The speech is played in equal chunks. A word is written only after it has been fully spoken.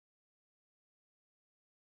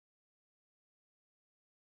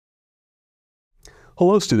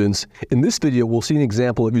Hello students, in this video we'll see an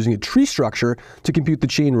example of using a tree structure to compute the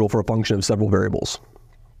chain rule for a function of several variables.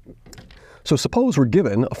 So suppose we're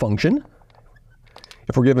given a function.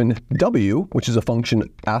 If we're given w, which is a function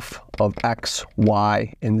f of x,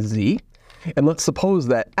 y, and z, and let's suppose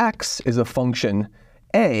that x is a function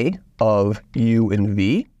a of u and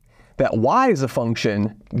v, that y is a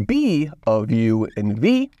function b of u and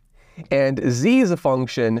v, and z is a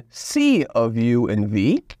function c of u and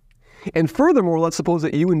v. And furthermore, let's suppose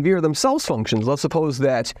that u and v are themselves functions. Let's suppose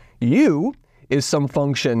that u is some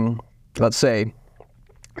function, let's say,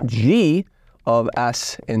 g of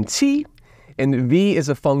s and t, and v is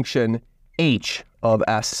a function h of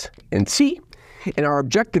s and t. And our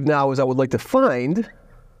objective now is I would like to find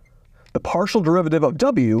the partial derivative of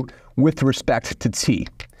w with respect to t.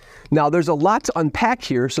 Now, there's a lot to unpack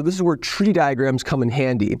here, so this is where tree diagrams come in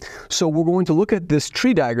handy. So we're going to look at this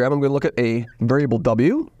tree diagram. I'm going to look at a variable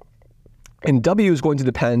w. And w is going to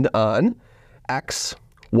depend on x,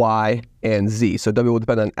 y, and z. So w will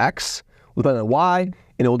depend on x, will depend on y,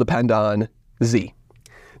 and it will depend on z.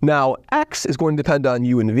 Now, x is going to depend on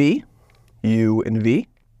u and v,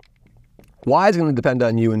 y is going to depend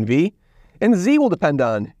on u and v, and z will depend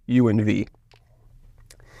on u and v.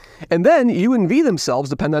 And then u and v themselves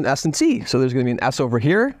depend on s and t. So there's going to be an s over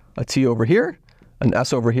here, a t over here, an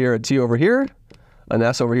s over here, a t over here, an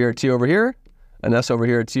s over here, a t over here, an s over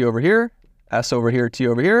here, a t over here, s over here, t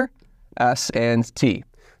over here, s and t.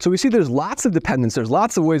 So we see there's lots of dependence. There's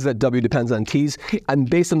lots of ways that w depends on t's and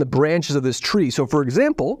based on the branches of this tree. So for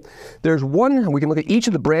example, there's one, we can look at each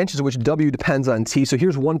of the branches in which w depends on t. So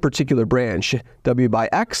here's one particular branch, w by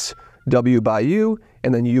x, w by u,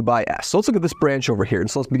 and then u by s. So let's look at this branch over here.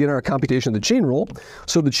 And so let's begin our computation of the chain rule.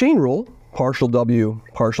 So the chain rule, partial w,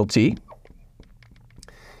 partial t,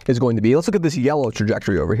 is going to be, let's look at this yellow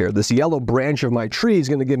trajectory over here. This yellow branch of my tree is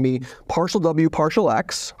going to give me partial w, partial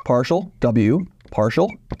x, partial w,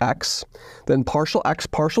 partial x, then partial x,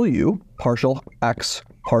 partial u, partial x,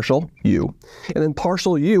 partial u, and then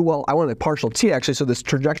partial u, well, I wanted partial t actually, so this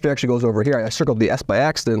trajectory actually goes over here. I circled the s by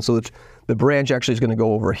accident, so the branch actually is going to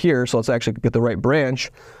go over here. So let's actually get the right branch.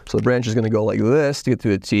 So the branch is going to go like this to get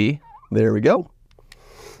to a t. There we go.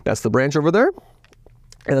 That's the branch over there.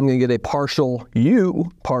 And I'm going to get a partial u,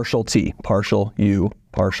 partial t, partial u,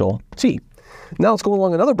 partial t. Now let's go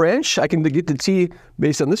along another branch. I can get to t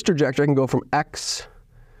based on this trajectory. I can go from x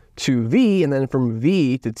to v, and then from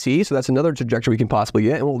v to t. So that's another trajectory we can possibly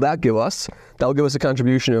get. And what will that give us? That will give us a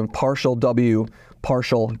contribution of partial w,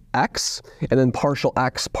 partial x, and then partial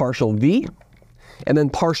x, partial v, and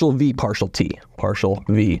then partial v, partial t, partial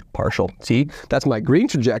v, partial t. That's my green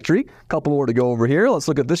trajectory. A couple more to go over here. Let's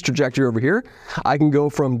look at this trajectory over here. I can go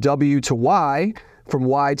from w to y, from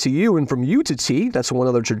y to u, and from u to t. That's one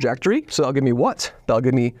other trajectory. So that'll give me what? That'll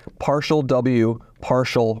give me partial w,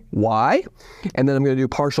 partial y, and then I'm going to do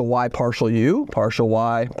partial y, partial u, partial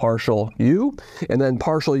y, partial u, and then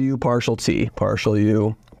partial u, partial t, partial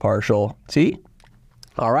u, partial t.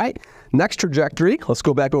 All right. Next trajectory, let's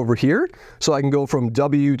go back over here. So I can go from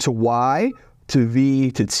w to y to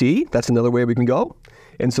v to t. That's another way we can go.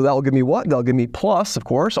 And so that will give me what? That'll give me plus, of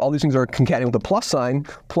course. All these things are concatenating with a plus sign,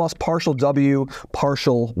 plus partial w,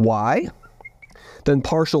 partial y, then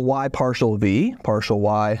partial y, partial v, partial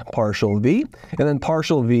y, partial v, and then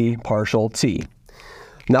partial v, partial t.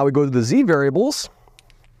 Now we go to the z variables.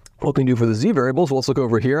 What can we do for the z variables? Well, let's look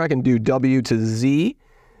over here. I can do w to z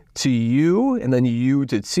to u, and then u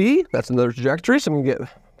to t. That's another trajectory. So I'm going to get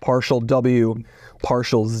partial w,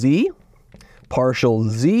 partial z, partial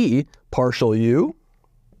z, partial u,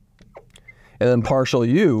 and then partial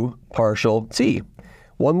u, partial t.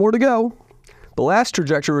 One more to go. The last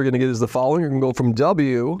trajectory we're going to get is the following. We're going to go from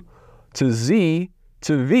w to z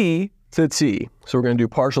to v to t. So we're going to do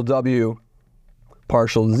partial w,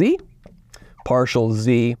 partial z, partial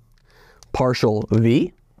z, partial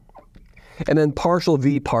v, and then partial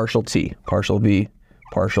v, partial t, partial v,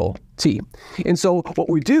 partial t. And so what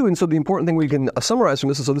we do, and so the important thing we can summarize from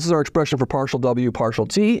this is, so this is our expression for partial w, partial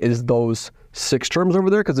t, is those 6 terms over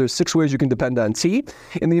there, because there's 6 ways you can depend on t.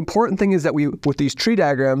 And the important thing is that with these tree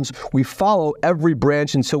diagrams, we follow every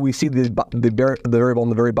branch until we see the variable on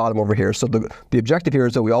the very bottom over here. So the objective here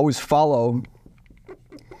is that we always follow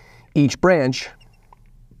each branch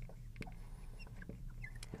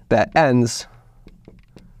that ends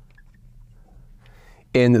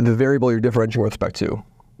in the variable you're differentiating with respect to.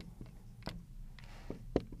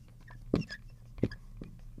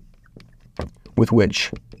 With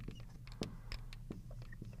which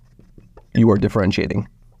you are differentiating.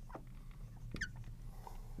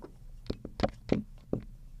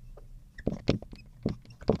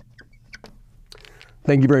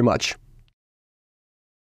 Thank you very much.